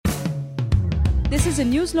This is a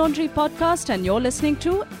News Laundry podcast and you're listening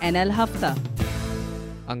to NL Hafta.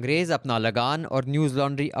 अंग्रेज अपना लगान और न्यूज़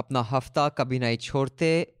लॉन्ड्री अपना हफ्ता कभी नहीं छोड़ते.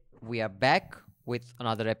 We are back with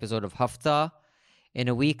another episode of Hafta in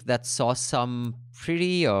a week that saw some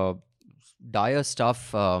pretty dire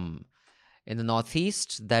stuff in the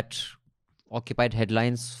Northeast that occupied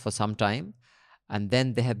headlines for some time. And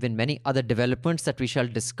then there have been many other developments that we shall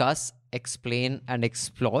discuss, explain and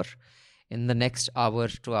explore in the next hour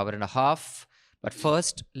to hour and a half. But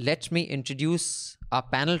first, let me introduce our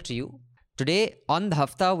panel to you. Today on the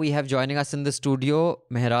Hafta, we have joining us in the studio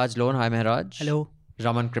Mehraj Lone. Hi Mehraj. Hello.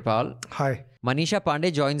 Raman Kripal. Hi. Manisha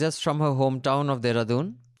Pandey joins us from her hometown of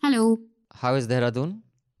Dehradun. Hello. How is Dehradun?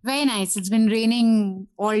 Very nice. It's been raining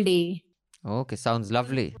all day. Okay, sounds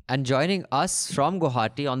lovely. And joining us from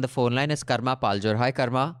Guwahati on the phone line is Karma Paljor. Hi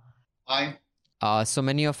Karma. Hi. So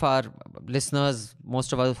many of our listeners,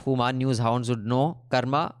 most of us whom are news hounds would know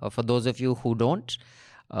Karma. For those of you who don't,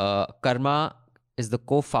 Karma is the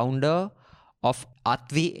co-founder of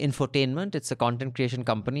Atvi Infotainment. It's a content creation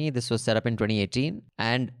company. This was set up in 2018.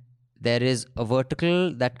 And there is a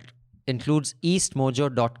vertical that includes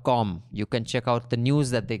eastmojo.com. You can check out the news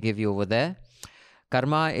that they give you over there.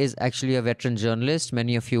 Karma is actually a veteran journalist.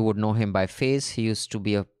 Many of you would know him by face. He used to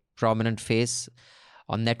be a prominent face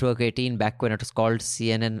on Network 18 back when it was called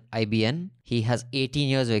CNN IBN. He has 18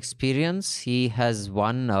 years of experience. He has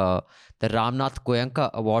won the Ramnath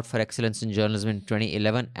Goenka Award for Excellence in Journalism in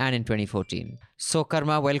 2011 and in 2014. So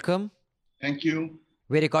Karma, welcome. Thank you.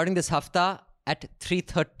 We're recording this hafta at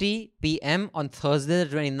 3:30 p.m. on Thursday,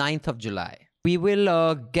 the 29th of July. We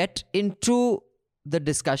will get into the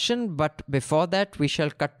discussion, but before that, we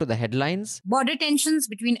shall cut to the headlines. Border tensions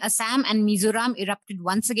between Assam and Mizoram erupted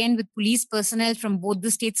once again, with police personnel from both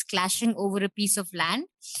the states clashing over a piece of land.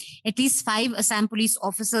 At least 5 Assam police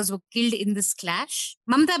officers were killed in this clash.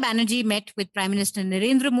 Mamata Banerjee met with Prime Minister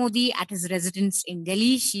Narendra Modi at his residence in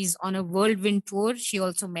Delhi. She's on a whirlwind tour. She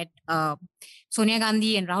also met Sonia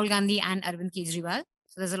Gandhi and Rahul Gandhi and Arvind Kejriwal.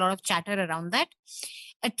 So there's a lot of chatter around that.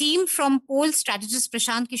 A team from poll strategist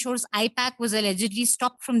Prashant Kishore's IPAC was allegedly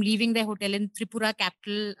stopped from leaving their hotel in Tripura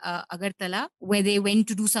capital, Agartala, where they went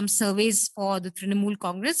to do some surveys for the Trinamool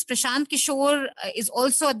Congress. Prashant Kishore is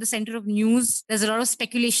also at the center of news. There's a lot of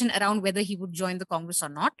speculation around whether he would join the Congress or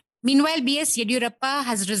not. Meanwhile, B.S. Yediyurappa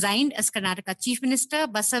has resigned as Karnataka Chief Minister.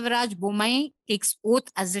 Basavaraj Bommai takes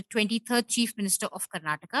oath as the 23rd Chief Minister of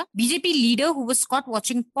Karnataka. BJP leader who was caught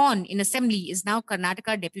watching porn in assembly is now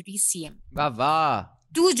Karnataka Deputy CM. Baba.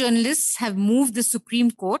 2 journalists have moved the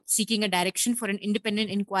Supreme Court seeking a direction for an independent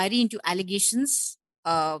inquiry into allegations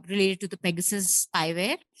related to the Pegasus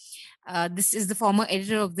spyware. This is the former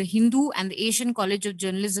editor of The Hindu and the Asian College of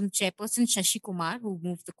Journalism chairperson Shashi Kumar who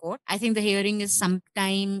moved the court. I think the hearing is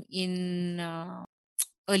sometime in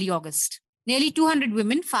early August. Nearly 200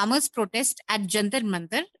 women farmers protest at Jantar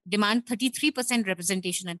Mantar, demand 33%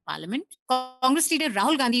 representation in parliament. Congress leader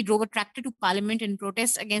Rahul Gandhi drove a tractor to parliament in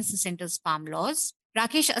protest against the centre's farm laws.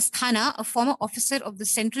 Rakesh Asthana, a former officer of the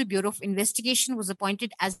Central Bureau of Investigation, was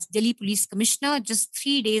appointed as Delhi Police Commissioner just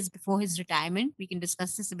 3 days before his retirement. We can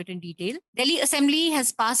discuss this a bit in detail. Delhi Assembly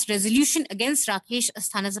has passed resolution against Rakesh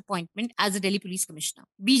Asthana's appointment as the Delhi Police Commissioner.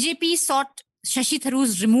 BJP sought Shashi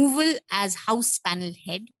Tharoor's removal as House Panel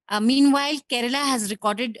Head. Meanwhile, Kerala has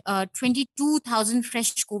recorded 22,000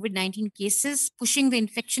 fresh COVID-19 cases, pushing the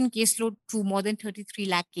infection caseload to more than 33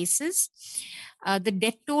 lakh cases. The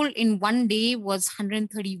death toll in one day was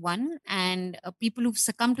 131, and people who've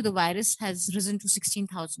succumbed to the virus has risen to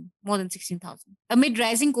 16,000, more than 16,000. Amid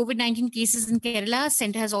rising COVID-19 cases in Kerala,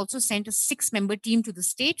 Centre has also sent a 6-member team to the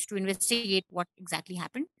state to investigate what exactly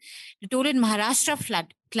happened. The toll in Maharashtra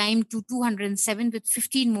flood climbed to 207, with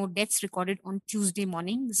 15 more deaths recorded on Tuesday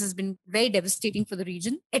morning. This has been very devastating for the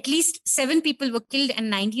region. At least 7 people were killed and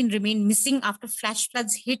 19 remain missing after flash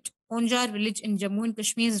floods hit Onjar village in Jammu and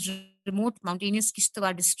Kashmir's remote mountainous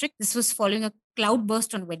Kishtwar district. This was following a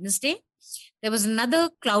cloudburst on Wednesday. There was another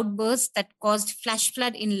cloudburst that caused flash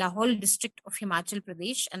flood in Lahaul district of Himachal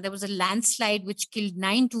Pradesh, and there was a landslide which killed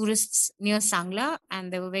 9 tourists near Sangla,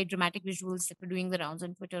 and there were very dramatic visuals that were doing the rounds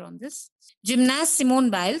on Twitter on this. Gymnast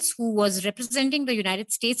Simone Biles, who was representing the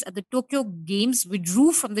United States at the Tokyo Games,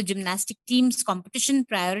 withdrew from the gymnastic team's competition,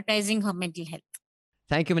 prioritizing her mental health.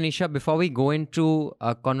 Thank you, Manisha. Before we go into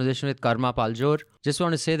a conversation with Karma Paljor, just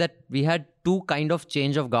want to say that we had 2 kind of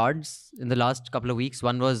change of guards in the last couple of weeks.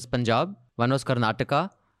 One was Punjab, one was Karnataka.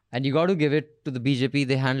 And you got to give it to the BJP.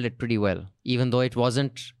 They handled it pretty well, even though it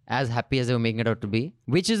wasn't as happy as they were making it out to be.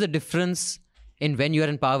 Which is the difference in when you're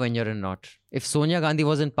in power, when you're in not. If Sonia Gandhi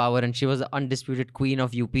was in power and she was the undisputed queen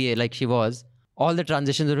of UPA like she was, all the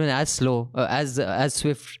transitions have been as slow, as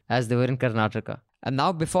swift as they were in Karnataka. And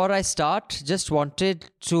now, before I start, just wanted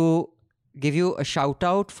to give you a shout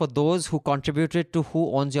out for those who contributed to Who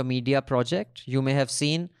Owns Your Media project. You may have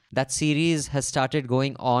seen that series has started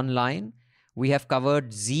going online. We have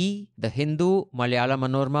covered Zee, The Hindu, Malayalam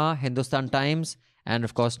Manorama, Hindustan Times, and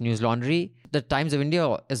of course News Laundry, the Times of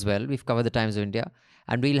India as well. We've covered the Times of India,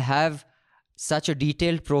 and we'll have such a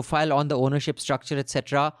detailed profile on the ownership structure,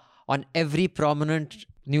 etc., on every prominent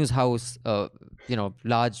news house,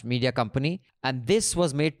 large media company. And this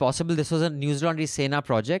was made possible. This was a News Laundry Sena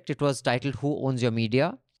project. It was titled Who Owns Your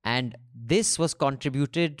Media? And this was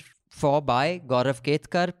contributed for by Gaurav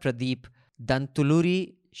Ketkar, Pradeep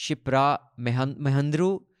Dantuluri, Shipra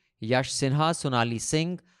Mehandru, Yash Sinha, Sonali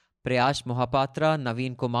Singh, Prayash Mohapatra,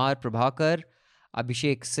 Naveen Kumar Prabhakar,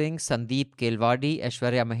 Abhishek Singh, Sandeep Kelwadi,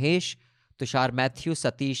 Aishwarya Mahesh, Tushar Matthew,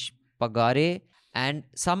 Satish Pagare, and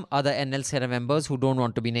some other NL Sena members who don't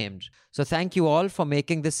want to be named. So thank you all for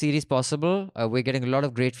making this series possible. We're getting a lot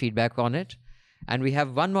of great feedback on it. And we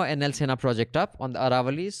have one more NL Sena project up on the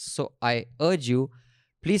Aravalis. So I urge you,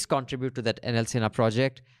 please contribute to that NL Sena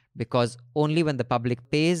project, because only when the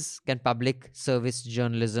public pays can public service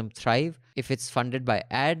journalism thrive. If it's funded by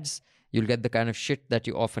ads, you'll get the kind of shit that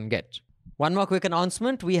you often get. One more quick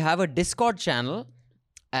announcement. We have a Discord channel,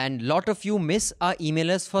 and a lot of you miss our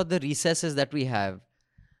emailers for the recesses that we have.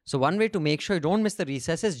 So one way to make sure you don't miss the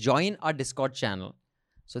recesses, join our Discord channel.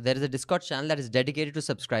 So there is a Discord channel that is dedicated to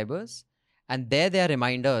subscribers, and there are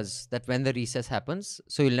reminders that when the recess happens,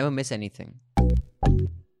 so you'll never miss anything.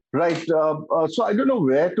 Right. So I don't know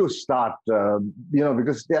where to start,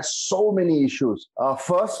 because there are so many issues.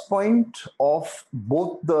 First point of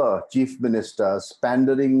both the chief ministers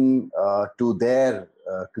pandering to their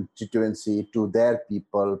constituency, to their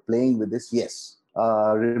people, playing with this. Yes.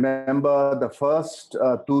 Remember the first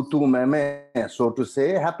tu meme, so to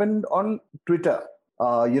say, happened on Twitter.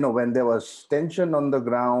 When there was tension on the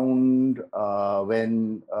ground,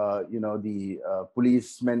 when, the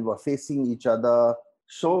policemen were facing each other.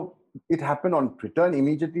 So it happened on Twitter and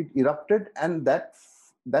immediately it erupted, and that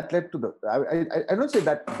led to the, I don't say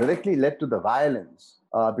that directly led to the violence,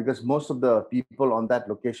 because most of the people on that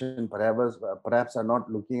location perhaps are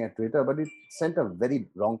not looking at Twitter, but it sent a very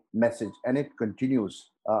wrong message, and it continues.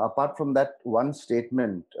 Apart from that one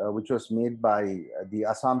statement, which was made by the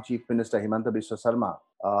Assam Chief Minister Himanta Biswa Sarma,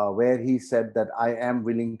 where he said that I am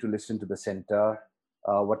willing to listen to the center.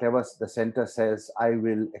 Whatever the center says, I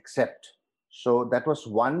will accept. So that was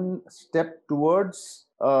one step towards,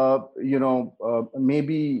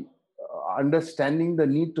 maybe understanding the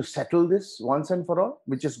need to settle this once and for all,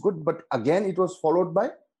 which is good. But again, it was followed by,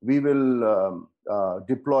 we will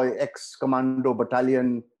deploy X-Commando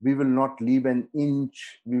battalion. We will not leave an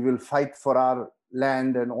inch. We will fight for our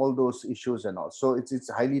land and all those issues and all. So it's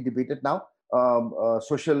highly debated now.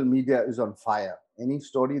 Social media is on fire. Any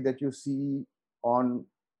story that you see on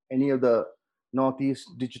any of the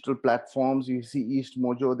Northeast digital platforms, you see East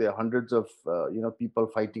Mojo, there are hundreds of people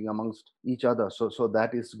fighting amongst each other. So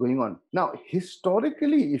that is going on. Now,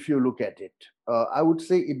 historically, if you look at it, I would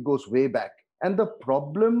say it goes way back. And the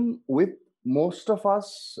problem with most of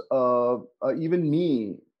us, even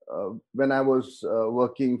me, when I was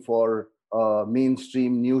working for a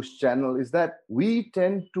mainstream news channel, is that we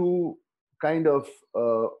tend to kind of,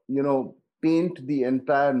 paint the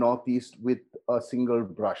entire Northeast with a single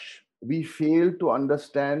brush. We fail to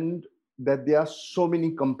understand that there are so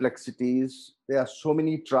many complexities, there are so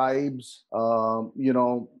many tribes,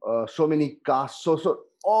 so many castes. So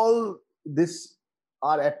all this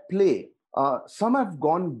are at play. Some have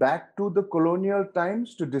gone back to the colonial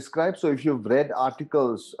times to describe. So if you've read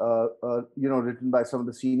articles, written by some of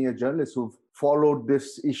the senior journalists who've followed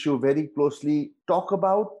this issue very closely, talk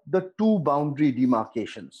about the two boundary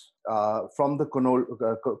demarcations from the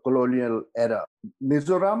colonial era.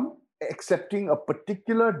 Mizoram accepting a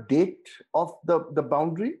particular date of the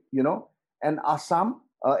boundary, and Assam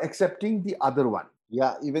accepting the other one.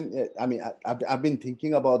 Yeah, even, I've been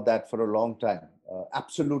thinking about that for a long time.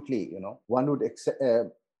 Absolutely, one would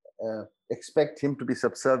expect him to be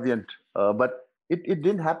subservient, but it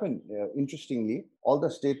didn't happen, interestingly, all the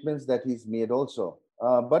statements that he's made also.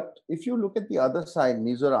 But if you look at the other side,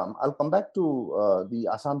 Mizoram, I'll come back to the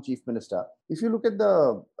Assam Chief Minister. If you look at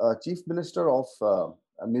the Chief Minister of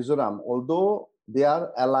Mizoram, although they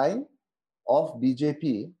are ally of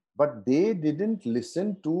BJP, but they didn't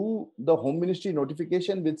listen to the Home Ministry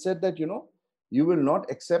notification which said that, you will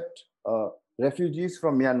not accept refugees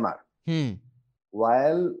from Myanmar.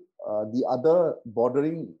 While the other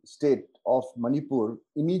bordering state of Manipur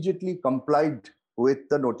immediately complied with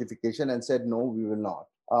the notification and said, no, we will not.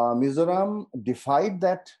 Mizoram defied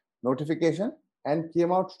that notification and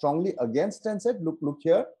came out strongly against and said, look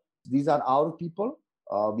here, these are our people.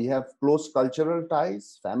 We have close cultural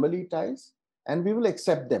ties, family ties, and we will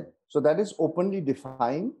accept them. So that is openly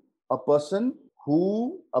defying a person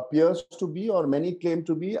who appears to be, or many claim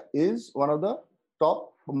to be, is one of the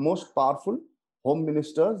top, most powerful home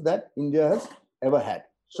ministers that India has ever had.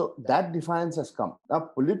 So that defiance has come. Now,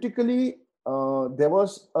 politically, there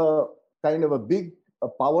was a kind of a big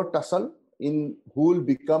power tussle in who will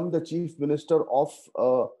become the chief minister of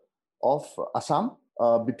Assam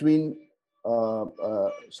between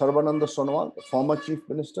Sarbananda Sonowal, the former chief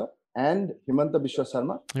minister, and Himanta Biswa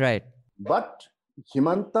Sarma. Right. But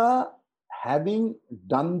Himanta, having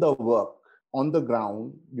done the work on the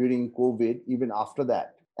ground during COVID, even after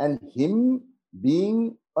that, and him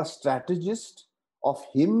being a strategist of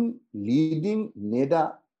him leading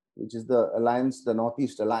NEDA, which is the alliance, the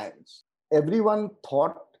Northeast Alliance, everyone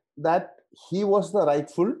thought that he was the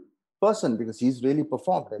rightful person because he's really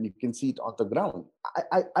performed and you can see it on the ground.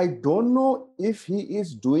 I don't know if he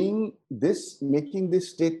is doing this, making these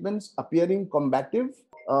statements appearing combative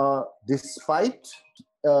despite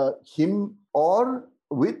him or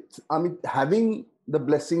with having the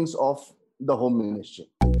blessings of the Home Ministry.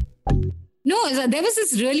 No, there was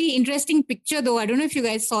this really interesting picture though. I don't know if you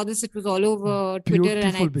guys saw this. It was all over Twitter. Beautiful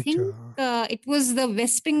And I picture. think it was the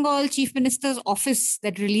West Bengal Chief Minister's office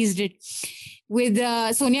that released it with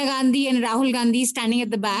Sonia Gandhi and Rahul Gandhi standing at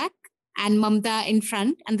the back and Mamta in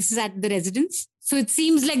front. And this is at the residence. So it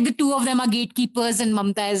seems like the two of them are gatekeepers and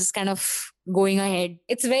Mamta is kind of going ahead.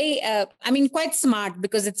 It's very, quite smart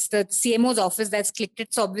because it's the CMO's office that's clicked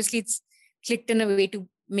it. So obviously it's clicked in a way to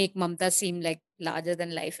make Mamta seem like larger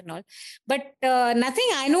than life and all. But nothing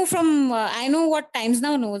I know from, I know what Times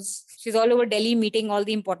Now knows. She's all over Delhi meeting all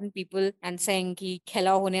the important people and saying ki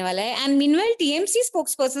khela hone wala hai. And meanwhile, TMC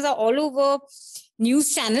spokespersons are all over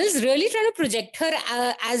news channels really trying to project her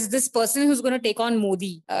as this person who's going to take on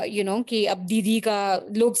Modi. Ki ab Didi ka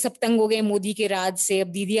log sab tang ho gaye Modi ke raaj se,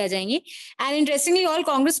 ab Didi aa jayenge. And interestingly, all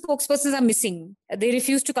Congress spokespersons are missing. They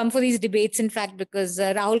refuse to come for these debates, in fact, because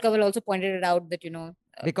Rahul Kanwal also pointed it out that,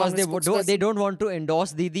 because they don't want to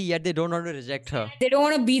endorse Didi, yet they don't want to reject her. They don't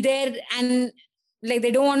want to be there, and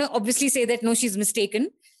they don't want to obviously say that no, she's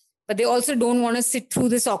mistaken, but they also don't want to sit through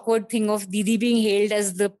this awkward thing of Didi being hailed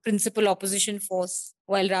as the principal opposition force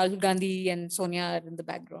while Rahul Gandhi and Sonia are in the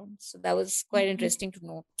background. So that was quite interesting to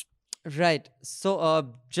note. Right.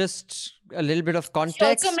 So just a little bit of context. She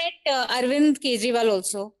also met Arvind Kejriwal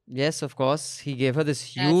also. Yes, of course. He gave her this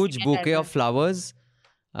huge bouquet of flowers.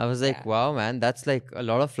 I was like, wow, man, that's like a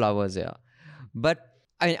lot of flowers, yeah. But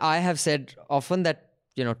I have said often that,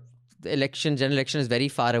 the general election is very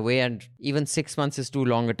far away, and even 6 months is too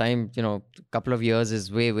long a time. A couple of years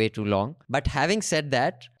is way, way too long. But having said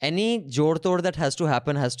that, any jod tod that has to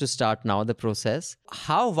happen has to start now, the process.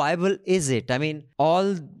 How viable is it? I mean,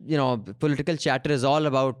 all, political chatter is all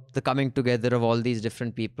about the coming together of all these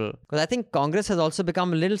different people. Because I think Congress has also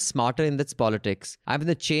become a little smarter in its politics.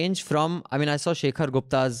 The change from, I saw Shekhar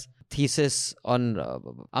Gupta's thesis on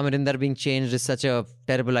Amarinder being changed is such a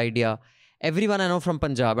terrible idea. Everyone I know from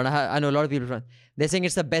Punjab, and I know a lot of people from, they're saying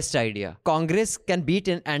it's the best idea. Congress can beat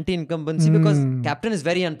an anti-incumbency because Captain is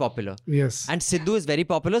very unpopular. Yes. And Sidhu is very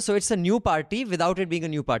popular. So it's a new party without it being a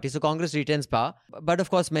new party. So Congress retains power. But of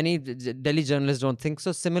course, many Delhi journalists don't think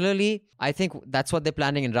so. Similarly, I think that's what they're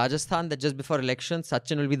planning in Rajasthan, that just before elections,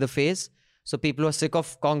 Sachin will be the face. So people who are sick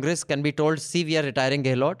of Congress can be told, see, we are retiring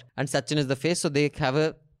Gehlot and Sachin is the face. So they have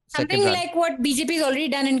a something like what BJP has already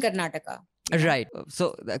done in Karnataka. Right.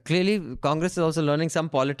 So clearly Congress is also learning some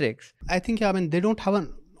politics. I think, they don't have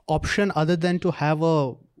an option other than to have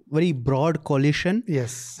a very broad coalition.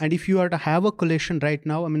 Yes. And if you are to have a coalition right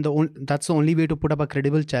now, that's the only way to put up a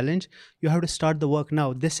credible challenge. You have to start the work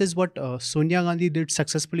now. This is what Sonia Gandhi did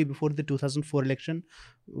successfully before the 2004 election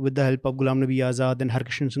with the help of Ghulam Nabi Azad and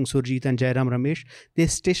Harkishan Singh Surjeet and Jairam Ramesh. They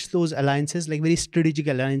stitched those alliances, like very strategic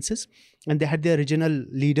alliances. And they had their regional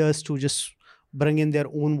leaders to just bring in their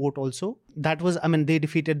own vote also. That was, they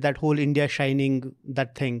defeated that whole India shining,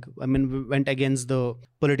 that thing. Went against the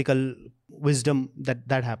political wisdom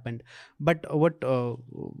that happened. But what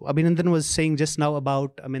Abhinandan was saying just now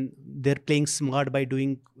about, they're playing smart by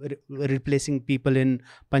replacing people in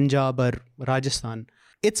Punjab or Rajasthan.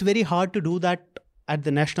 It's very hard to do that at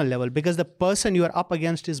the national level because the person you are up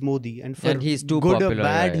against is Modi. And he's too good popular, or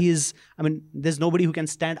bad, right? There's nobody who can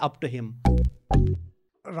stand up to him.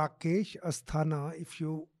 Rakesh Asthana, if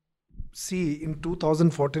you see in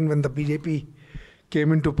 2014 when the BJP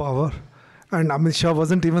came into power and Amit Shah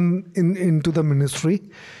wasn't even into the ministry,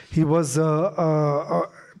 he was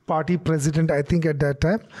party president, I think, at that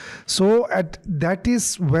time. So that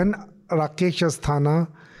is when Rakesh Asthana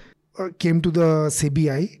came to the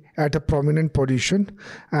CBI at a prominent position,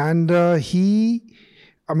 and as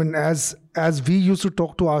we used to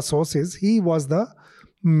talk to our sources, he was the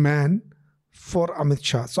man for Amit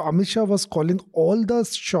Shah. So Amit Shah was calling all the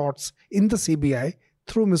shots in the CBI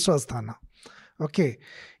through Mr. Asthana. Okay,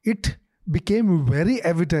 it became very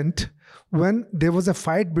evident when there was a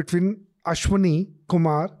fight between Ashwani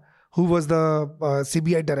Kumar, who was the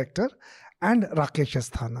CBI director, and Rakesh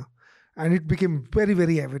Asthana. And it became very,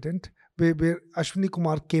 very evident where Ashwani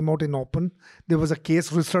Kumar came out in open. There was a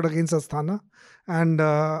case registered against Asthana, and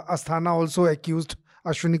Asthana also accused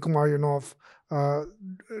Ashwani Kumar, of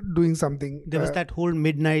doing something. There was that whole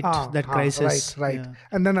midnight, crisis. Right. Yeah.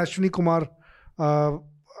 And then Ashwani Kumar,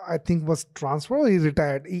 I think, was transferred or he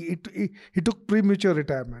retired. He took premature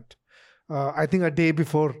retirement. I think a day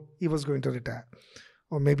before he was going to retire,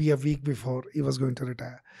 or maybe a week before he was going to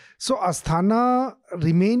retire. So Asthana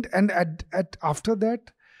remained, and after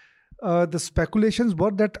that, the speculations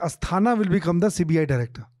were that Asthana will become the CBI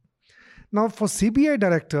director. Now, for CBI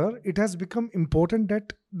director, it has become important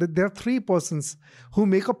that there are three persons who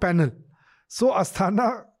make a panel. So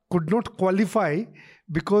Asthana could not qualify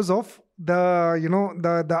because of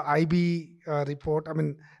the IB report. I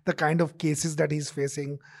mean, the kind of cases that he's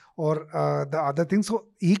facing, or the other things. So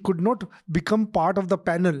he could not become part of the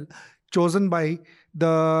panel chosen by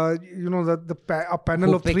a panel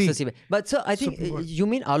Who of picks three. the CBI? But sir, I think you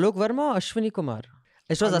mean Alok Verma or Ashwani Kumar?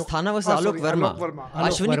 It was Asthana versus Alok Verma.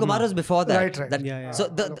 Ashwani Kumar was before that. Right. Yeah.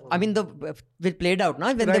 So it played out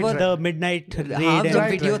now when they were The midnight raid. हाँ, and- जब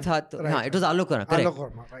video था तो हाँ, it was Alok Verma, correct. Alok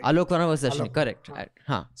Verma, right. Alok Verma was Ashwani, correct.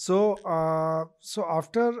 हाँ. So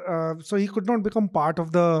so he could not become part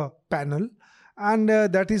of the panel, and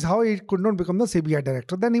that is how he could not become the CBI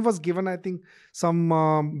director. Then he was given, I think, some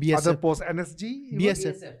BSF. other post, NSG,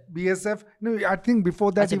 BSF. No, I think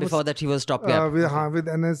before that He was top guy. with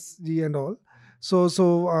NSG and all. So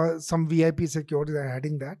some VIP security are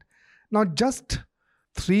adding that. Now, just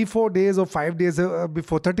 3-4 days or 5 days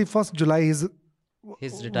before 31st July, His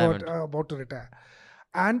retirement. about to retire.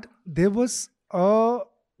 And there was a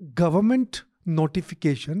government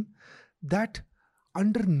notification that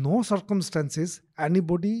under no circumstances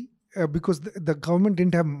anybody, because the government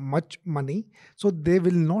didn't have much money, so they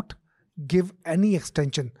will not give any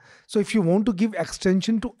extension. So if you want to give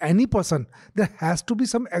extension to any person, there has to be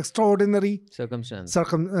some extraordinary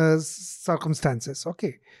circumstances.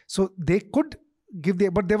 Okay, so they could give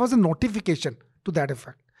but there was a notification to that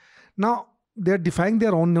effect. Now they are defying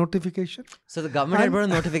their own notification. So the government had put a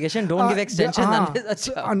notification, don't give extension. And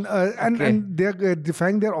they are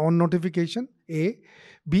defying their own notification. A,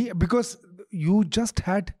 B, because you just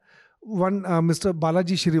had one Mr.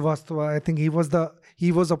 Balaji Srivastava. I think he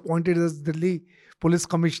was appointed as Delhi Police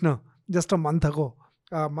Commissioner just a month ago.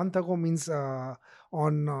 Month ago means on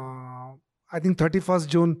I think 31st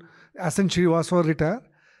June, Asan Srivastava retired,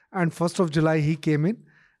 and 1st of July he came in,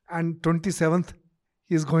 and 27th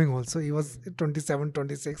he is going also. He was 27,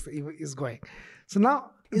 26, he is going. So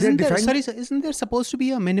now Isn't there supposed to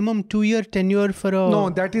be a minimum 2-year tenure for a... No,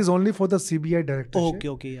 that is only for the CBI director.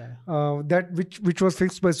 Okay, yeah. That which was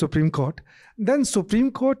fixed by Supreme Court. Then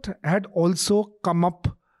Supreme Court had also come up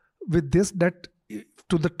with this, that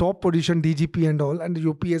to the top position, DGP and all, and the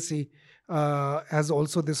UPSC has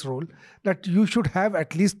also this role, that you should have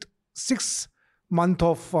at least 6 months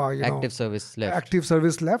of active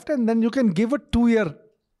service left, and then you can give a 2-year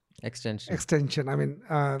extension. I mean,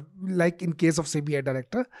 like in case of CBI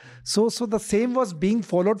director. So the same was being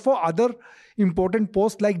followed for other important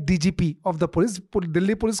posts like DGP of the police.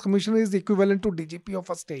 Delhi Police Commissioner is equivalent to DGP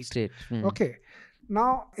of a state. Okay.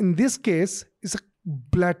 Now, in this case, it's a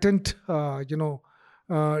blatant,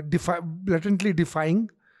 blatantly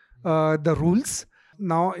defying the rules.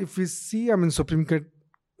 Now, if we see, I mean, Supreme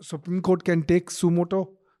Court can take suo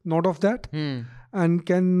moto note of that. And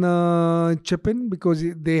can chip in because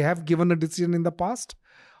they have given a decision in the past,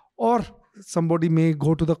 or somebody may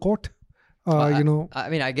go to the court. I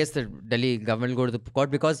mean, I guess the Delhi government will go to the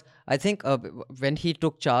court, because I think when he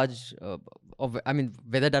took charge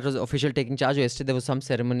whether that was official taking charge or yesterday there was some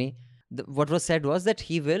ceremony, what was said was that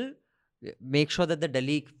he will make sure that the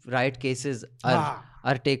Delhi riot cases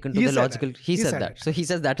are taken to the logical. He said that. So he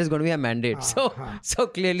says that is going to be a mandate. So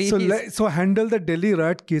clearly. So handle the Delhi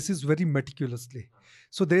riot cases very meticulously.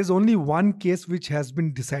 So there is only one case which has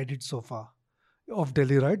been decided so far of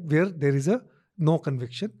Delhi riot where there is no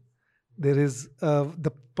conviction. There is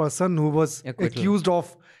the person who was accused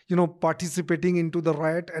of participating into the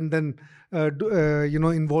riot and then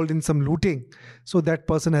involved in some looting. So that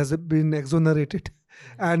person has been exonerated.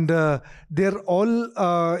 And they're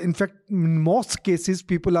all, in fact, in most cases,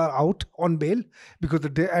 people are out on bail because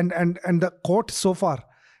and the court so far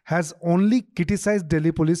has only criticized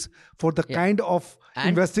Delhi police for the kind of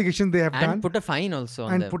investigation they have done. And put a fine also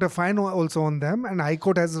on them. And put a fine also on them. And High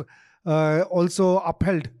Court has also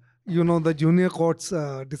upheld, the junior court's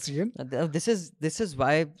decision. This is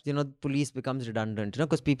why, police becomes redundant,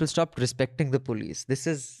 because people stopped respecting the police. This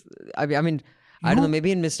is, I mean, I don't know,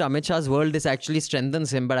 maybe in Mr. Amit Shah's world, this actually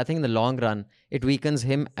strengthens him, but I think in the long run, it weakens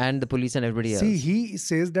him and the police and everybody else. See, he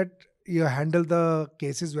says that you handle the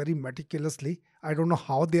cases very meticulously. I don't know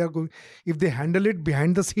how they are going. If they handle it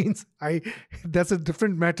behind the scenes, that's a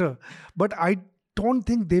different matter. But I don't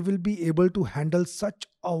think they will be able to handle such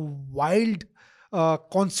a wild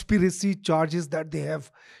conspiracy charges that they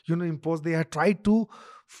have, imposed. They tried to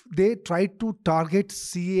target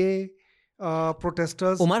CA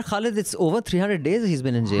protesters. Omar Khalid, it's over 300 days he's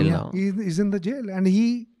been in jail now. He's in the jail, and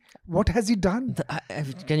what has he done?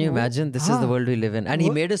 Can you imagine? This is the world we live in. And he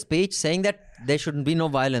made a speech saying that there shouldn't be no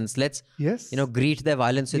violence. Let's, greet their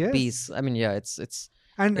violence with peace. I mean, it's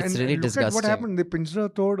really look disgusting. At what happened. The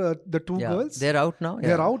Pinjra told the two girls. They're out now.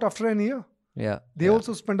 They're out after a year. Yeah. They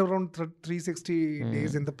also spent around 360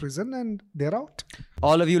 days in the prison, and they're out.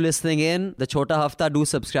 All of you listening in, the Chota Hafta, do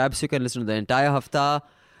subscribe so you can listen to the entire Hafta.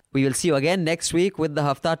 We will see you again next week with the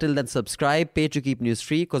Hafta. Till then, subscribe, pay to keep news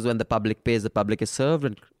free, because when the public pays, the public is served,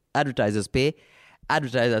 and advertisers pay,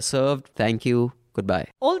 advertisers are served. Thank you. Goodbye.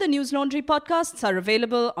 All the News Laundry podcasts are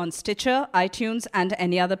available on Stitcher, iTunes, and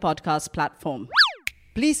any other podcast platform.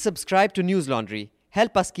 Please subscribe to News Laundry.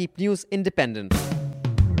 Help us keep news independent.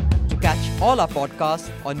 To catch all our podcasts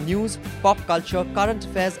on news, pop culture, current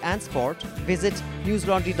affairs, and sport, visit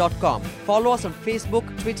newslaundry.com. Follow us on Facebook,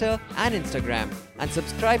 Twitter, and Instagram, and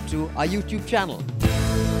subscribe to our YouTube channel.